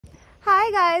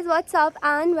Hi guys, what's up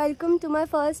and welcome to my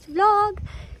first vlog.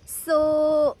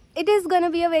 So it is gonna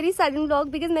be a very sudden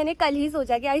vlog because मैंने कल ही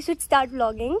सोचा कि I should start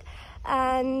vlogging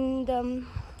and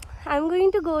I'm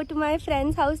going to go to my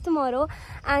friend's house tomorrow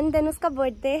and then उसका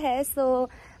birthday है, so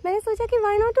मैंने सोचा कि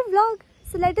why not to vlog.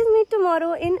 So let us meet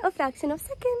tomorrow in a fraction of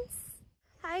seconds.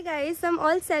 Hi guys, I'm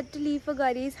all set to leave for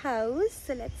Gauri's house,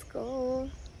 so let's go.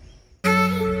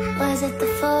 Was it the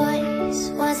voice?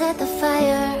 Was it the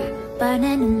fire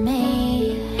burning in me?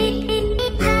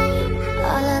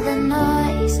 All of the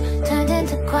noise turned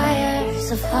into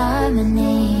choirs of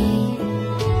harmony.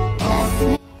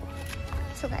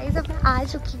 So guys, अब मैं आ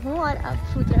चुकी हूँ और अब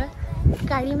रुद्र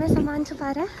गाड़ी में सामान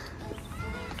छुपा रहा है.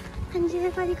 हाँ जी,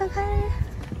 है गाड़ी का घर.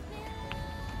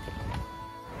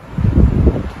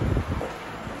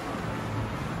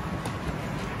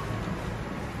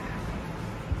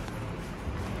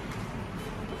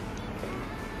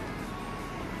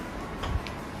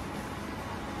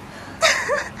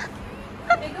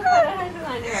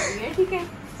 ठीक है.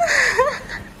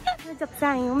 जब से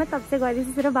आई हूँ मैं तब से गौरी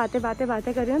से सिर्फ बातें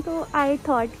कर रही हूँ, तो आई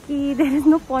थॉट कि there is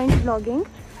no point vlogging.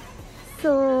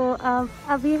 सो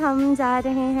अभी हम जा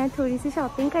रहे हैं थोड़ी सी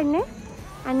शॉपिंग करने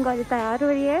एंड गौरी तैयार हो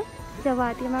रही है. जब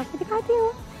आती है मैं आपको दिखाती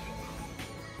हूँ.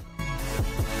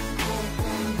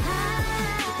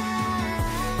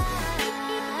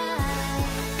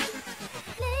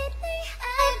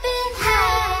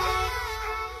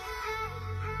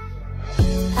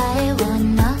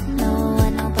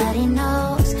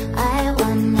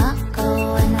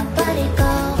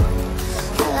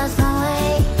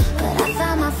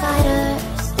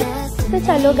 तो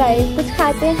चलो गाइस कुछ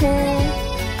खाते हैं.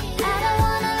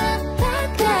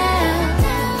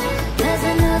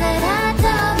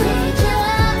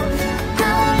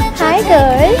 हाय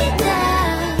गर्ल.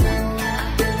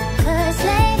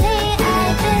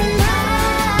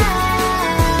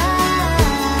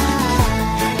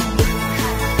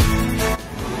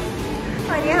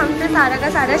 और ये हमसे सारा का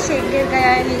सारा शेक गिर गया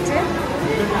है नीचे.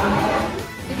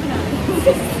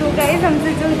 तो गाइस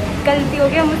हमसे जो गलती हो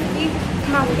गई हम उसकी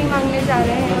माफी मांगने जा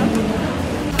रहे हैं.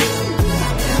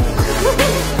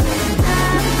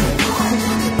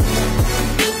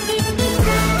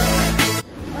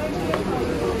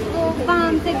 वो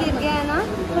वहाँ से गिर गया है ना,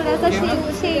 थोड़ा सा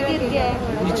शेक गिर गया है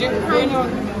नीचे.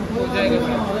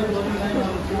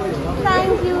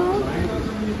 Thank you.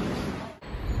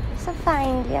 सो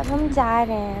फाइनली अब हम जा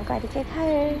रहे हैं गौरी के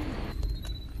घर.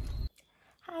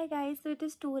 Hi guys, so it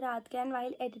is 2 रात के and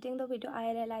while editing the video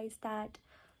I realized that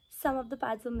some of the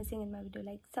parts were missing in my video,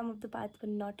 like some of the parts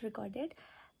were not recorded.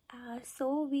 So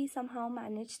we somehow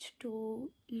managed to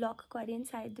lock Gauri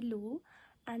inside the loo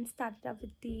and started up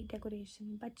with the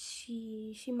decoration, but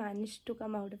she managed to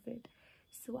come out of it.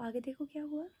 So आगे देखो क्या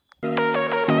हुआ.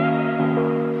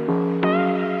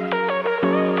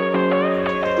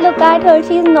 Look at her,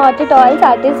 she is not at all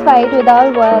satisfied with our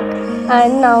work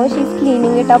and now she's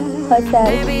cleaning it up herself.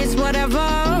 Baby, it's whatever.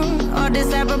 All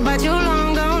this ever but you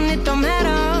long gone, it don't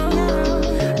matter.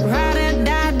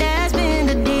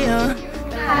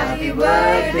 Happy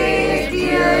birthday,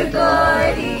 dear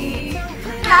Gauri.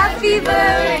 Happy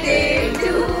birthday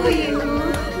to you.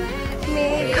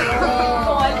 May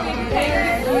God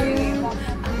bless you.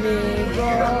 May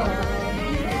God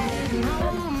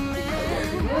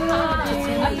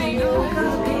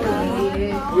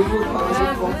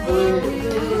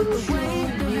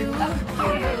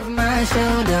my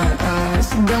shoulder,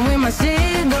 done with my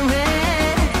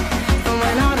cigarette. And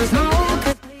when all the smoke.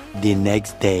 The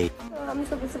next day. हम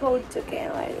सुबह उठ चुके हैं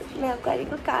और मैं अब गाड़ी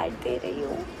को काट दे रही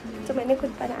हूँ जो मैंने खुद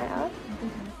बनाया.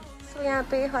 सो यहाँ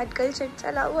पे हॉट गर्ल शिट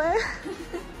चला हुआ है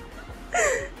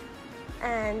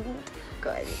एंड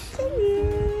गाड़ी के लिए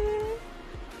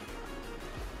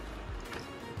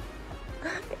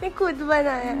मैंने खुद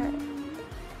बनाया है.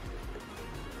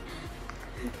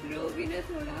 रो भी ना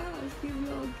थोड़ा उसकी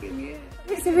व्लॉग के लिए.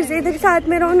 फिर से इधर साथ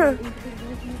में रहो ना.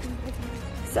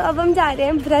 So, अब हम जा रहे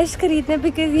हैं ब्रश खरीदने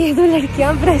बिकॉज ये 2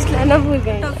 लड़कियां ब्रश लाना भूल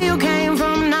गए.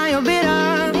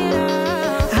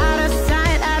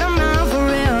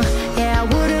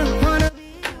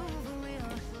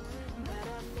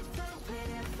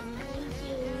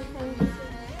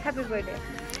 Happy birthday.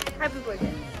 Happy birthday.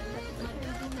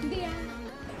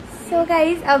 So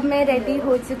guys अब मैं रेडी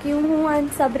हो चुकी हूँ और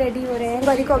सब रेडी हो रहे हैं.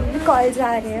 गौरी को भी कॉल्स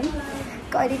आ रहे हैं.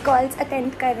 गौरी कॉल्स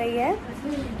अटेंड कर रही है.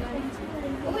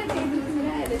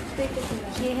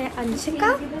 ये है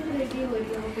अंशिका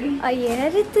और ये है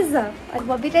रितिजा और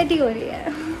वो भी रेडी हो रही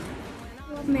है.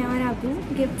 मैं और अबू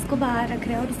गिफ्ट्स को बाहर रख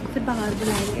रहे हैं और उसको फिर बाहर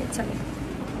बुलाएंगे. चलो.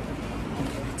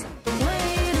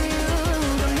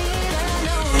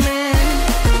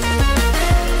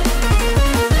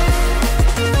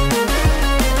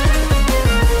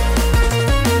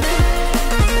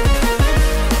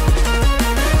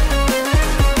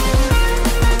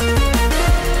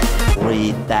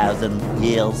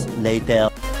 years later.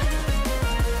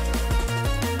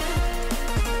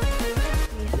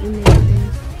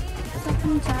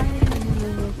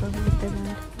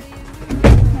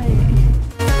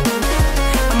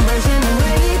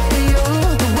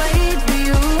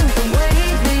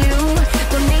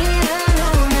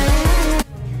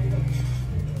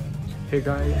 Hey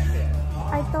guys.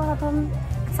 तो अब हम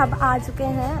सब आ चुके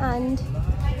हैं एंड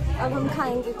अब हम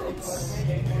खाएंगे कुछ।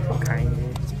 खाएंगे।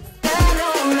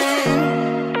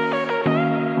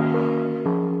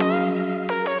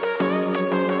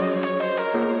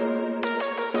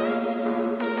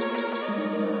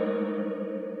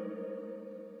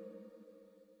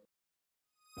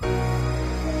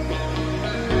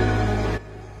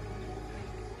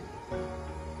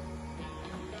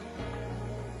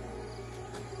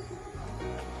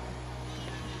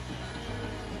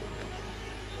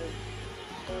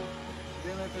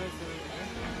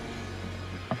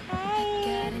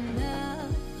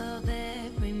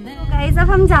 गाइस अब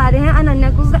हम जा रहे हैं अनन्या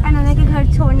के घर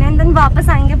छोड़ने एंड देन वापस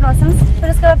आएंगे ब्लॉसम्स, फिर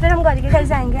उसके बाद फिर हम गौरी के घर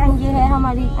जाएंगे। एंड ये है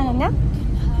हमारी अनन्या।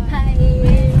 हाय।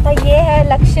 तो ये है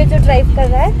लक्ष्य जो ड्राइव कर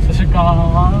रहा है।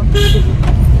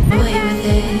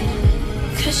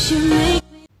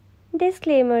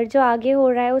 डिस्क्लेमर, जो आगे हो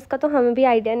रहा है उसका तो हमें भी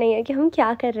आइडिया नहीं है कि हम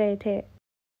क्या कर रहे थे।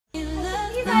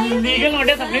 लीगल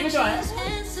नोटिस अपने में जो है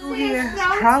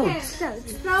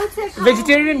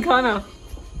वेजिटेरियन खाना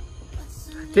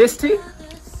टेस्टी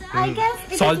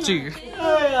सॉल्टी।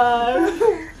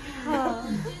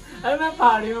 अरे मैं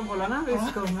पहाड़ी में बोला ना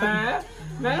इसको,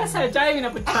 मैं सच्चाई भी ना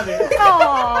पूछा दे।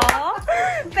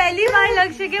 पहली बार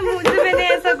लक्ष्य के मुंह से मैंने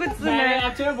ऐसा कुछ सुना है।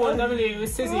 एक्चुअली बोलना भी नहीं,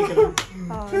 इससे सीख रहा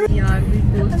यार भी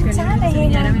पोस्ट करने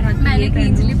मैंने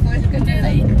क्लीनली पोस्ट कर दिया।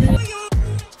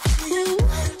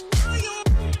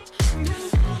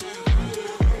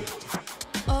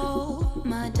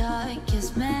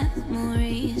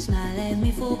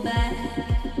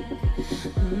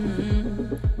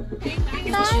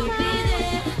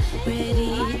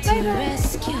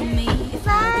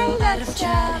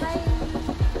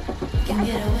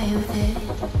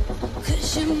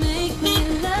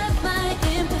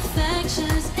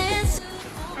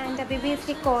 एंड अभी भी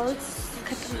इसके कॉल्स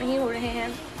खत्म नहीं हो रहे हैं।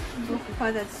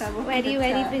 बहुत अच्छा,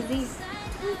 वेरी बिजी।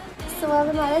 सो अब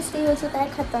हमारा स्टे हो चुका है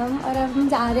ख़त्म और अब हम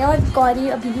जा रहे हैं और गौरी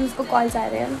अभी भी उसको कॉल जा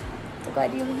रहे हैं। तो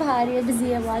गौरी अभी बाहर है, बिजी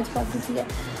है, आज बहुत बिजी है,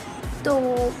 तो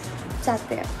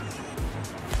जाते हैं।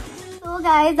 So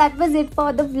guys, that was it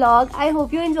for the vlog. I hope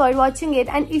you enjoyed watching it,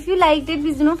 and if you liked it,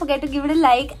 please do not forget to give it a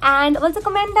like and also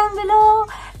comment down below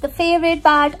the favorite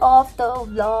part of the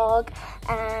vlog.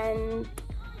 And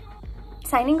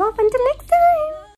signing off until next time.